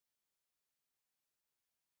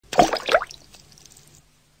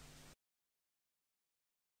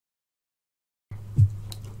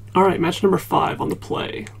Alright, match number 5 on the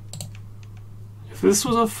play. If this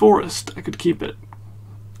was a forest, I could keep it.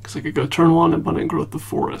 Because I could go turn 1 Abundant Growth the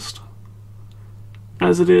forest.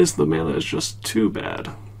 As it is, the mana is just too bad.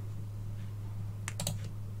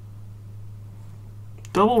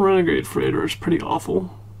 Double Renegade Freighter is pretty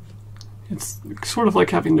awful. It's sort of like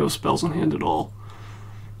having no spells in hand at all.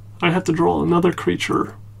 I'd have to draw another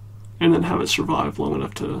creature and then have it survive long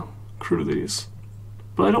enough to crew these.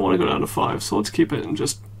 But I don't want to go down to 5, so let's keep it and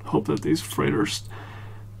just hope that these freighters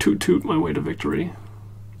toot my way to victory.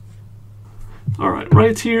 Alright,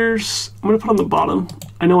 Rioteers, I'm going to put on the bottom.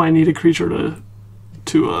 I know I need a creature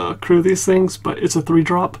to crew these things, but it's a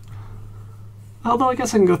 3-drop. Although I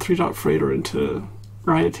guess I can go 3-drop Freighter into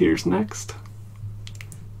Rioteers next.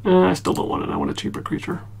 I still don't want it, I want a cheaper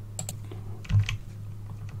creature.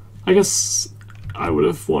 I guess I would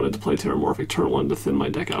have wanted to play Terramorphic turn 1 to thin my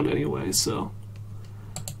deck out anyway, so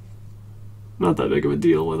not that big of a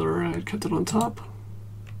deal whether I had kept it on top.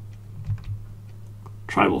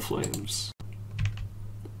 Tribal Flames.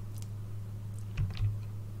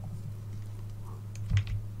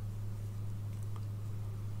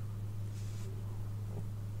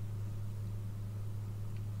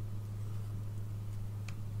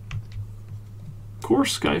 Core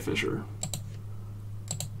Skyfisher.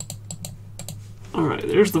 Alright,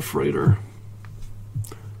 there's the Freighter.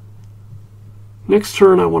 Next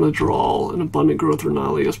turn I want to draw an Abundant Growth or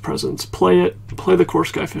Nihilia's Presence, play it, play the Core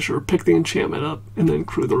Skyfisher, pick the enchantment up, and then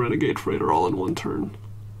crew the Renegade Freighter all in one turn.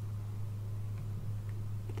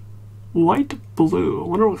 White blue, I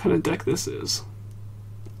wonder what kind of deck this is.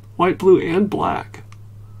 White, blue, and black.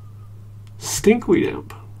 Stinkweed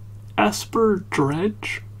Imp. Esper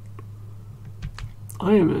Dredge.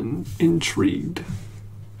 I am intrigued.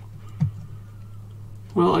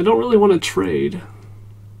 Well, I don't really want to trade,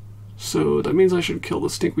 so that means I should kill the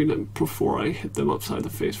Stinkweed Imp before I hit them upside the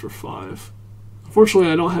face for 5.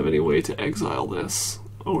 Unfortunately, I don't have any way to exile this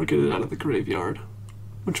or get it out of the graveyard,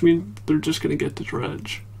 which means they're just going to get to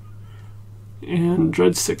Dredge. And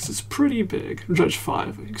Dredge 6 is pretty big. Dredge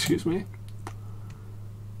 5, excuse me.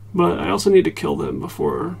 But I also need to kill them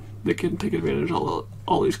before they can take advantage of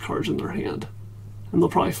all these cards in their hand. And they'll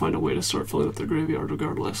probably find a way to start filling up their graveyard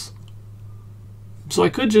regardless. So I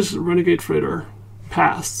could just Renegade Freighter,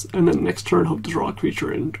 pass, and then next turn hope to draw a creature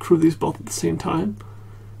and crew these both at the same time.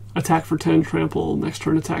 Attack for 10, trample, next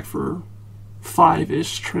turn attack for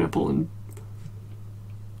 5-ish, trample, and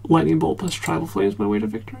Lightning Bolt plus Tribal Flames my way to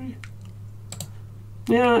victory.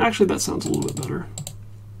 Yeah, actually that sounds a little bit better.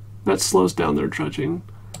 That slows down their dredging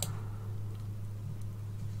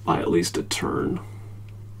by at least a turn.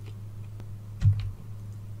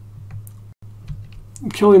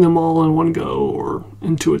 Killing them all in one go or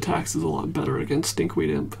in 2 attacks is a lot better against Stinkweed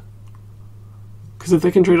Imp. Because if they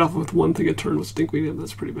can trade off with 1 thing a turn with Stinkweed Imp,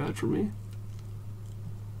 that's pretty bad for me.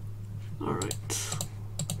 Alright.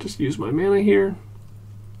 Just use my mana here.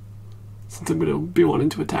 Since I'm going to be wanting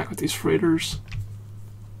to attack with these freighters.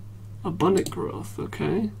 Abundant Growth,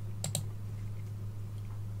 okay.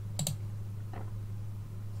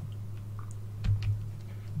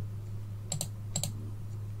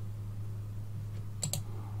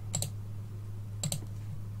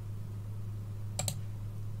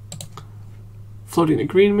 Floating a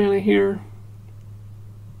green mana here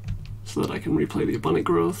so that I can replay the Abundant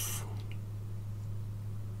Growth.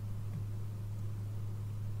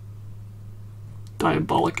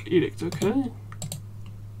 Diabolic Edict, okay.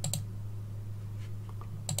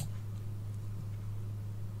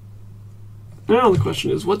 Now the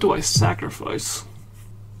question is, what do I sacrifice?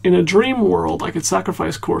 In a dream world, I could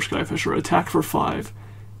sacrifice Core Skyfisher, attack for 5,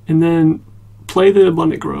 and then play the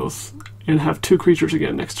Abundant Growth, and have 2 creatures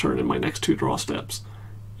again next turn in my next 2 draw steps,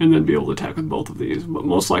 and then be able to attack with both of these. But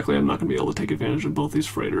most likely I'm not going to be able to take advantage of both these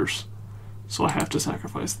freighters, so I have to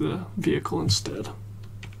sacrifice the vehicle instead.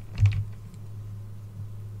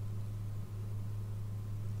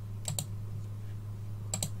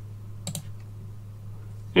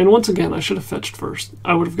 And once again, I should have fetched first.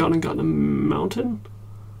 I would have gotten a mountain,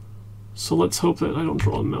 so let's hope that I don't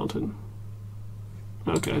draw a mountain.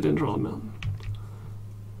 Okay, I didn't draw a mountain.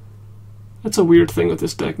 That's a weird thing with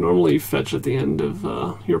this deck. Normally you fetch at the end of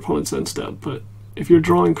your opponent's end step, but if you're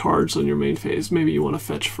drawing cards on your main phase, maybe you want to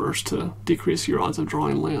fetch first to decrease your odds of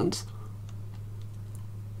drawing lands.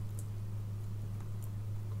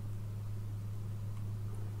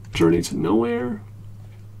 Journey to Nowhere.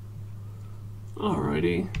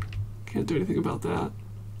 Alrighty. Can't do anything about that.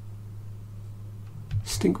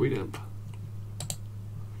 Stinkweed Imp,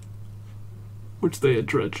 which they had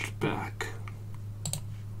dredged back.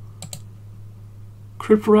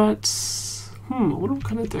 Crypt Rats. I wonder what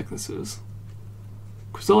kind of deck this is.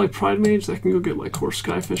 Quixotic Pride Mage, that can go get my core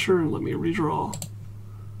Skyfisher and let me redraw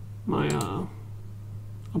my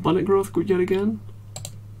Abundant Growth yet again.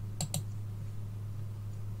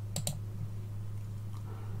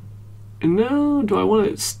 And now, do I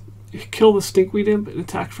want to kill the Stinkweed Imp and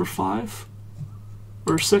attack for 5?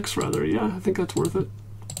 Or 6 rather, yeah, I think that's worth it.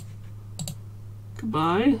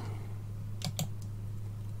 Goodbye.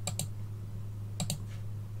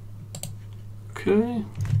 Okay.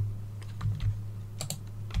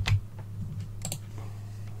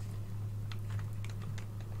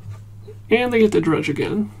 And they get to dredge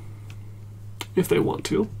again, if they want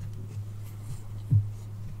to.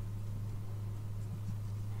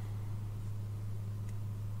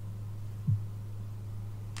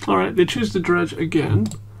 Alright, they choose to dredge again.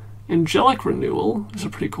 Angelic Renewal is a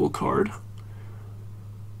pretty cool card.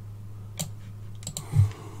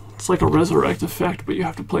 It's like a resurrect effect, but you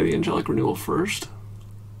have to play the Angelic Renewal first.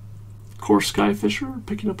 Core Skyfisher,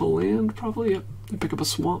 picking up a land, probably. Yep. They pick up a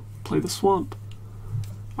swamp, play the swamp.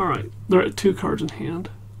 Alright, they're at 2 cards in hand.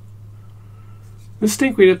 This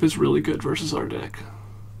Stinkweed Imp is really good versus our deck.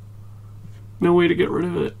 No way to get rid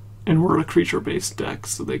of it, and we're a creature-based deck,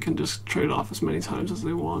 so they can just trade off as many times as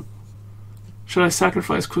they want. Should I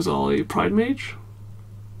sacrifice Quixotic Pride Mage?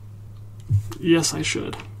 Yes, I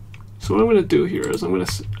should. So what I'm going to do here is I'm going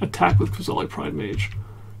to attack with Quixotic Pride Mage,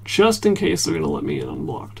 just in case they're going to let me in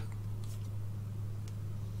unblocked.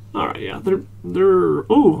 Alright, yeah, they're...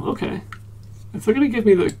 Oh, okay. If they're going to give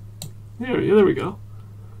me the... There we go.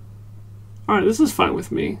 Alright, this is fine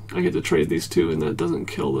with me. I get to trade these two and that doesn't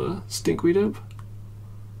kill the Stinkweed Imp.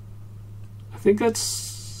 I think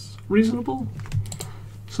that's reasonable.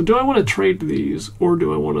 So do I want to trade these, or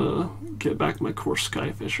do I want to get back my core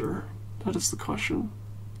Skyfisher? That is the question.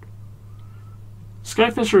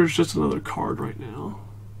 Skyfisher is just another card right now.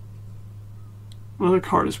 Another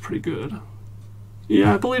card is pretty good.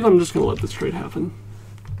 Yeah, I believe I'm just going to let this trade happen.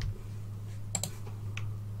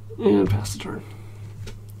 And pass the turn.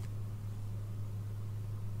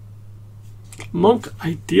 Monk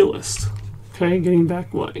Idealist. Okay, getting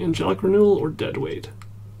back what? Angelic Renewal or Deadweight?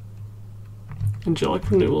 Angelic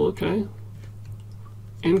Renewal, okay.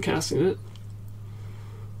 And casting it.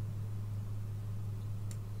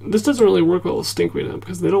 This doesn't really work well with Stinkweed Imp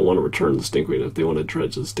because they don't want to return the Stinkweed Imp. They want to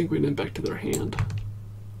dredge the Stinkweed Imp back to their hand.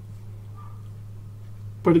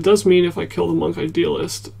 But it does mean if I kill the Monk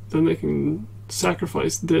Idealist, then they can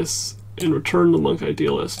sacrifice this and return the Monk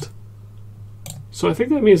Idealist. So I think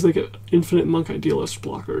that means they get infinite Monk Idealist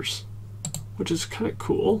blockers, which is kind of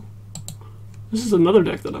cool. This is another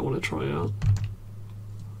deck that I want to try out.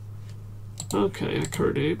 Okay, a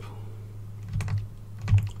Curd Ape.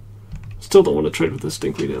 Still don't want to trade with this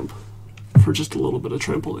Stinkweed Imp for just a little bit of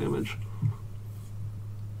trample damage.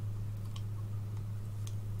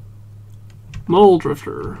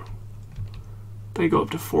 Mulldrifter. They go up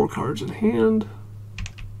to 4 cards in hand.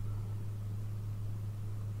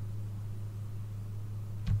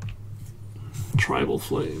 Tribal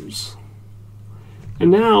Flames.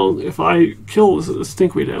 And now, if I kill the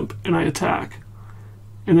Stinkweed Imp and I attack,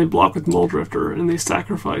 and they block with Mulldrifter, and they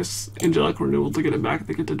sacrifice Angelic Renewal to get it back,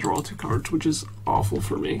 they get to draw 2 cards, which is awful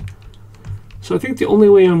for me. So I think the only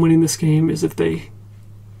way I'm winning this game is if they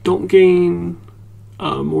don't gain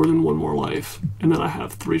more than 1 more life, and then I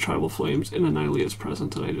have 3 Tribal Flames and Annihilate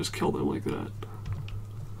present, and I just kill them like that.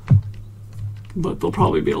 But they'll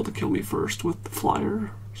probably be able to kill me first with the Flyers.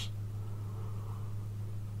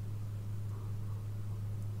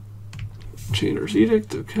 Chainer's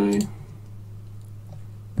Edict, okay.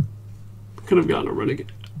 Could have gotten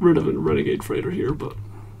rid of a Renegade Freighter here, but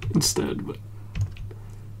instead, but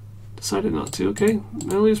decided not to. Okay,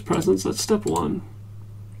 Annihilate Presence, that's step 1.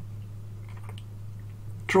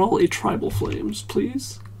 Draw a Tribal Flames,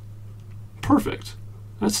 please. Perfect.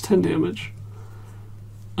 That's 10 damage.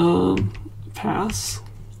 Pass.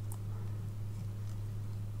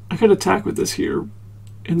 I could attack with this here,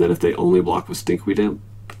 and then if they only block with Stinkweed Imp,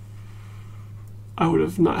 I would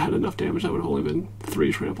have not had enough damage. That would have only been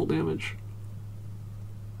 3 trample damage.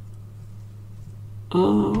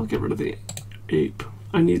 I'll get rid of the Ape.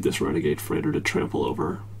 I need this Renegade Freighter to trample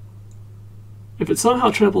over. If it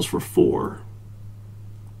somehow tramples for 4...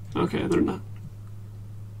 Okay, they're not...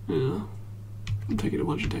 Yeah. I'm taking a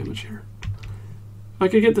bunch of damage here. If I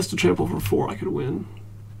could get this to trample for 4, I could win.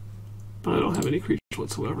 But I don't have any creatures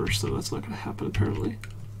whatsoever, so that's not going to happen, apparently.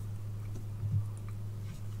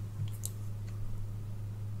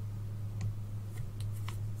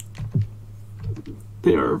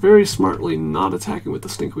 They are very smartly not attacking with the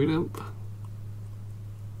Stinkweed Imp.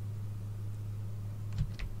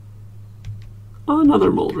 Another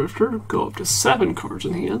Mulldrifter. Go up to 7 cards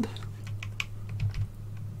in hand.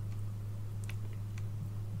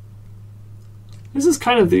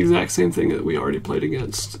 kind of the exact same thing that we already played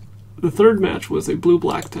against. The third match was a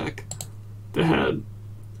blue-black deck that had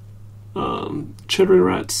Chittering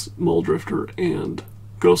Rats, Mulldrifter, and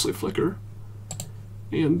Ghostly Flicker.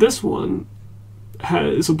 And this one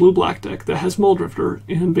is a blue-black deck that has Mulldrifter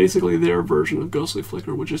and basically their version of Ghostly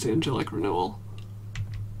Flicker, which is Angelic Renewal.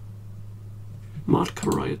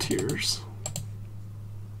 Motka Rioteers.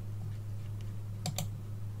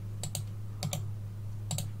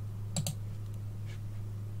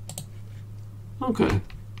 Okay.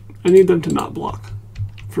 I need them to not block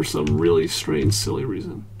for some really strange, silly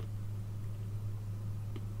reason.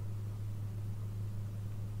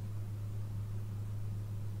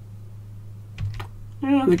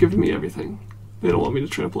 Yeah, they're giving me everything. They don't want me to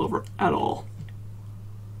trample over at all.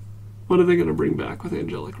 What are they going to bring back with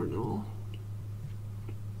Angelic Renewal?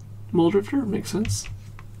 Mulldrifter? Makes sense.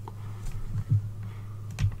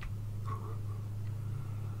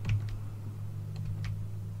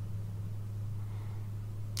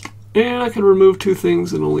 And I can remove 2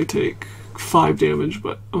 things and only take 5 damage,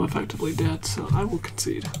 but I'm effectively dead, so I will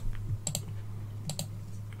concede.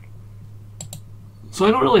 So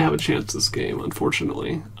I don't really have a chance this game,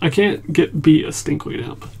 unfortunately. I can't beat a Stinkweed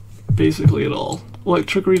Imp, basically at all.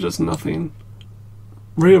 Trickery does nothing.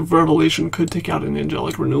 Ray of Revelation could take out an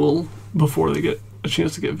Angelic Renewal before they get a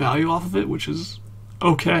chance to get value off of it, which is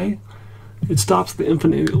okay. It stops the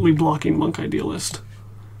infinitely blocking Monk Idealist.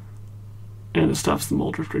 And it stops the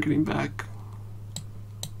Mulldrifter getting back.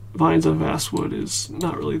 Vines of Vastwood is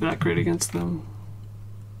not really that great against them.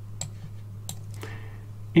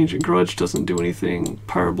 Ancient Grudge doesn't do anything.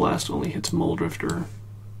 Pyroblast only hits Mulldrifter,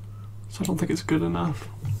 so I don't think it's good enough.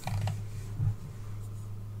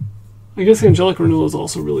 I guess Angelic Renewal is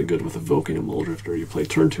also really good with evoking a Mulldrifter. You play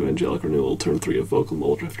turn 2 Angelic Renewal, turn 3 evoke a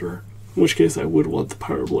Mulldrifter, in which case I would want the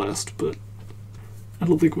Pyroblast, but I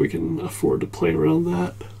don't think we can afford to play around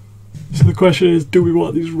that. So the question is, do we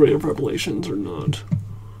want these Ray of Revelations or not?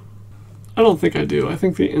 I don't think I do. I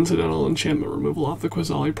think the incidental enchantment removal off the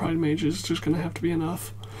Quasali Pride Mage is just going to have to be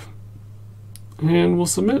enough. And we'll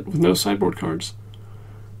submit with no sideboard cards.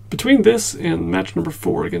 Between this and match number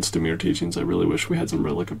 4 against Dimir Teachings, I really wish we had some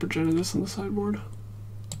Relic of Progenitus in the sideboard.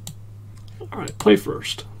 Alright, play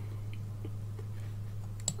first.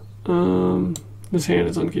 This hand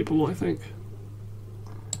is unkeepable, I think.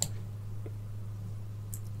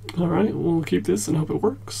 Alright, we'll keep this and hope it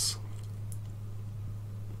works.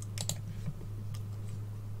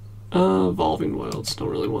 Evolving Wilds, don't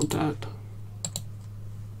really want that.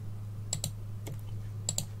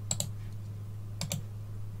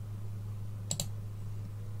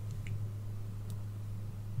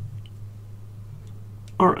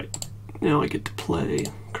 Alright, now I get to play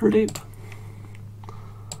Curdape.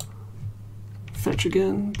 Fetch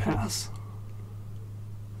again, pass.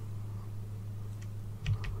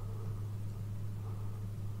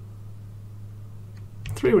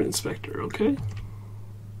 Three-Ring Inspector, okay.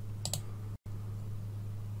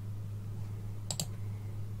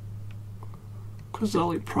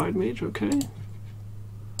 Quasali Pride Mage, okay.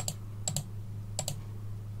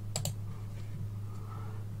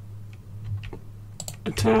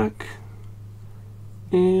 Attack.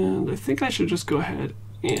 And I think I should just go ahead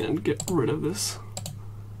and get rid of this.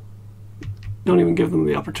 Don't even give them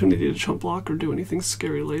the opportunity to chump block or do anything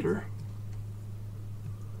scary later.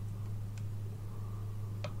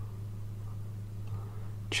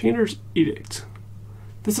 Chainer's Edict.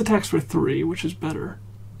 This attacks for 3, which is better.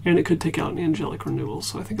 And it could take out an Angelic Renewal,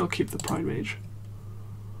 so I think I'll keep the Pride Mage.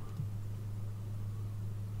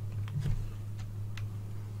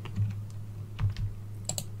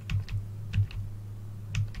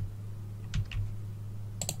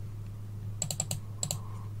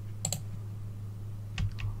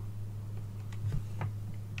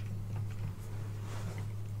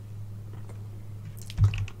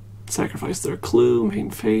 Sacrifice their clue, main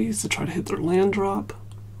phase, to try to hit their land drop,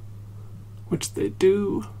 which they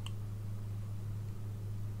do.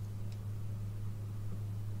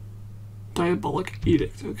 Diabolic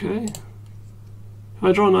Edict, okay. If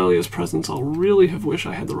I draw Nylea's Presence, I'll really have wished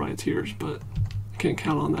I had the Rioteers, but I can't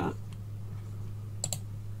count on that.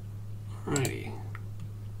 Alrighty.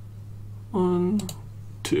 1,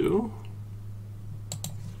 2.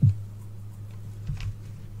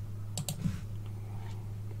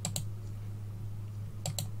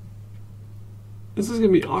 This is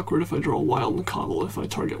going to be awkward if I draw a Wild and Coddle if I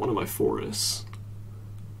target one of my forests.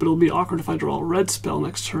 But it'll be awkward if I draw a red spell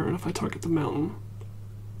next turn if I target the mountain.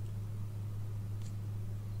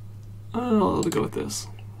 I'll go with this.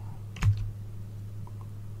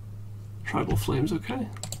 Tribal Flames, okay.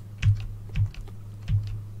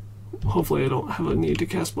 Hopefully I don't have a need to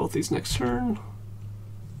cast both these next turn.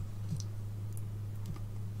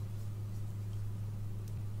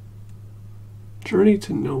 Journey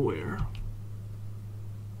to nowhere.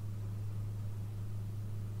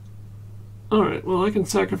 Alright, well I can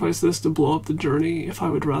sacrifice this to blow up the journey if I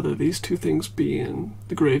would rather these two things be in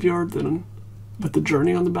the graveyard than with the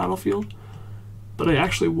journey on the battlefield. But I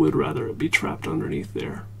actually would rather it be trapped underneath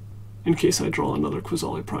there. In case I draw another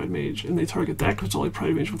Quasali Pride Mage and they target that Quasali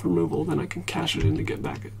Pride Mage with removal, then I can cash it in to get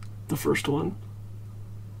back the first one.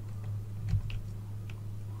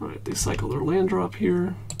 Alright, they cycle their land drop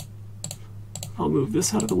here. I'll move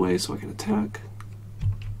this out of the way so I can attack.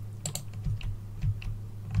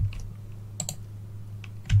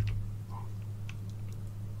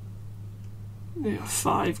 They have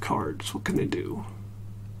 5 cards. What can they do?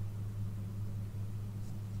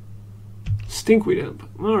 Stinkweed Imp.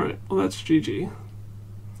 Alright, well that's GG.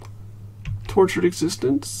 Tortured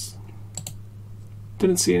Existence.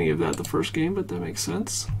 Didn't see any of that the first game, but that makes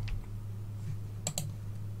sense.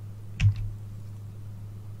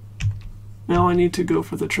 Now I need to go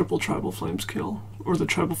for the triple Tribal Flames kill, or the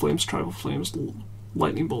Tribal Flames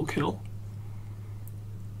Lightning Bolt kill.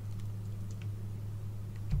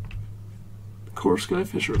 Core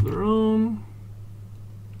Skyfisher of their own.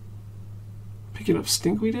 Picking up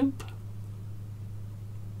Stinkweed Imp.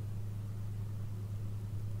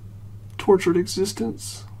 Tortured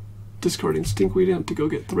Existence. Discarding Stinkweed Imp to go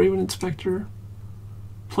get Thraben Inspector.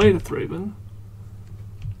 Play to Thraben.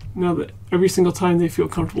 Now that every single time they feel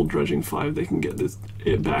comfortable dredging 5, they can get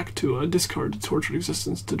it back to a discard to Tortured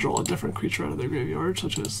Existence to draw a different creature out of their graveyard,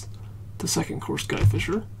 such as the second Core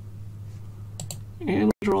Skyfisher.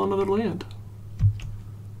 And draw another land.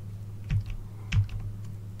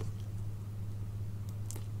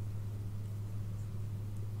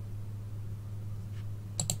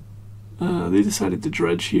 They decided to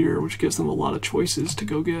dredge here, which gives them a lot of choices to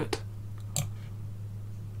go get.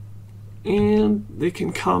 And they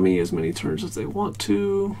can Kami as many turns as they want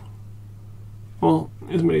to. Well,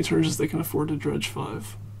 as many turns as they can afford to dredge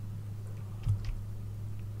 5.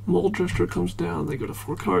 Mulldrifter comes down, they go to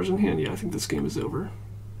 4 cards in hand. Yeah, I think this game is over.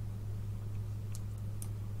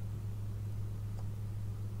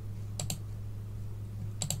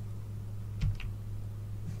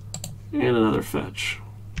 And another fetch.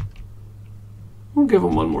 We'll give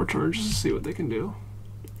them one more turn just to see what they can do.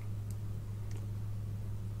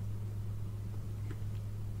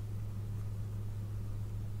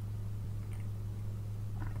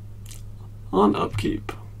 On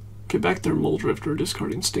upkeep, get back their Mulldrifter,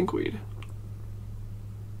 discarding Stinkweed.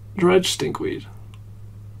 Dredge Stinkweed.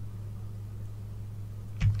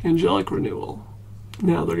 Angelic Renewal.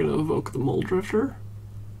 Now they're going to evoke the Mulldrifter.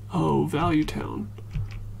 Oh, Value Town.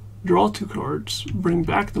 Draw 2 cards, bring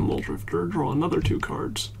back the Mulldrifter, draw another 2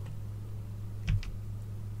 cards.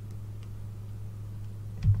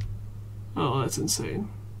 Oh, that's insane.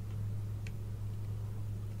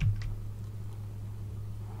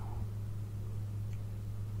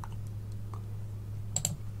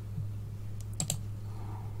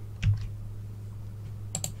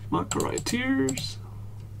 Makarai Tears.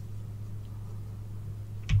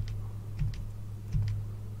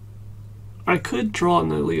 I could draw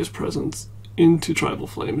Nylea's Presence into Tribal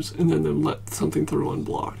Flames and then let something through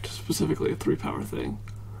unblocked, specifically a 3-power thing.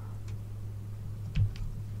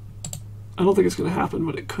 I don't think it's going to happen,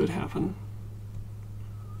 but it could happen.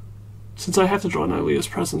 Since I have to draw Nylea's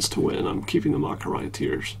Presence to win, I'm keeping the Makarai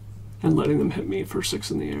Tears and letting them hit me for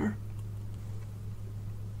 6 in the air.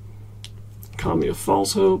 Kami of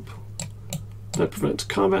False Hope. That prevents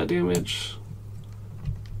combat damage.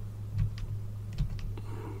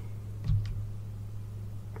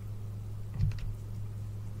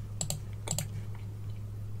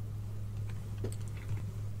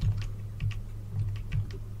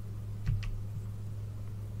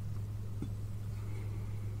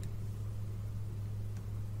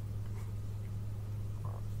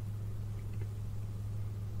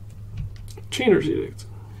 Chainer's Edict.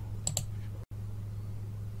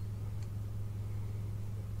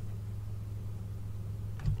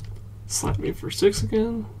 Slap me for 6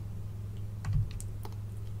 again.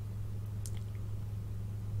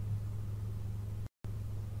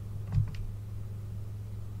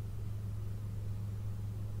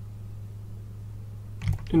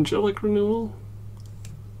 Angelic Renewal.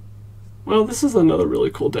 Well, this is another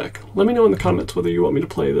really cool deck. Let me know in the comments whether you want me to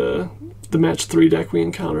play the match 3 deck we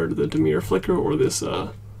encountered, the Dimir Flicker, or this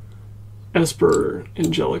Esper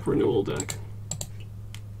Angelic Renewal deck.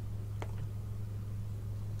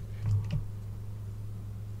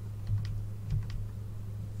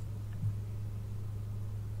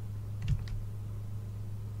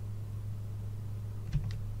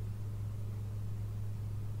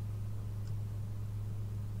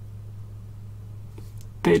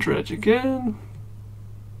 They dredge again.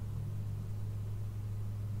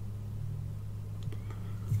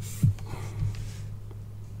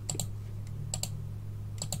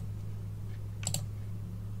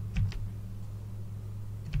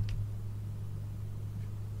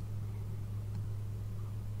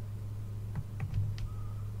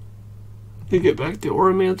 They get back the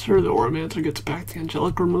Oromancer gets back the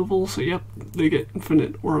Angelic Removal, so yep, they get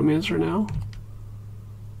infinite Oromancer now.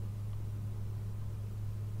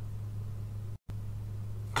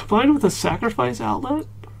 Combined with a sacrifice outlet?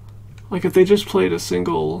 Like if they just played a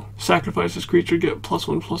single sacrifice this creature, get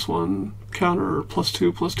 +1/+1 counter, or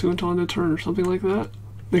 +2/+2 until end of turn, or something like that.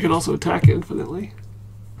 They could also attack infinitely.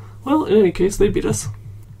 Well, in any case, they beat us.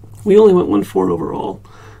 We only went 1-4 overall.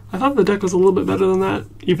 I thought the deck was a little bit better than that,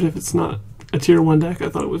 even if it's not a tier 1 deck. I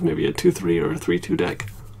thought it was maybe a 2-3 or a 3-2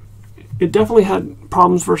 deck. It definitely had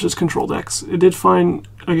problems versus control decks. It did fine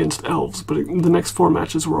against elves, but the next 4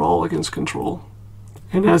 matches were all against control.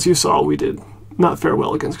 And as you saw, we did not fare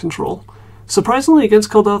well against control. Surprisingly, against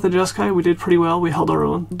Kuldotha Jeskai, we did pretty well. We held our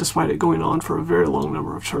own, despite it going on for a very long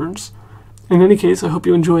number of turns. In any case, I hope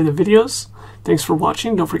you enjoy the videos. Thanks for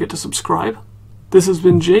watching. Don't forget to subscribe. This has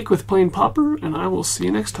been Jake with Playing Pauper, and I will see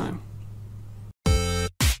you next time.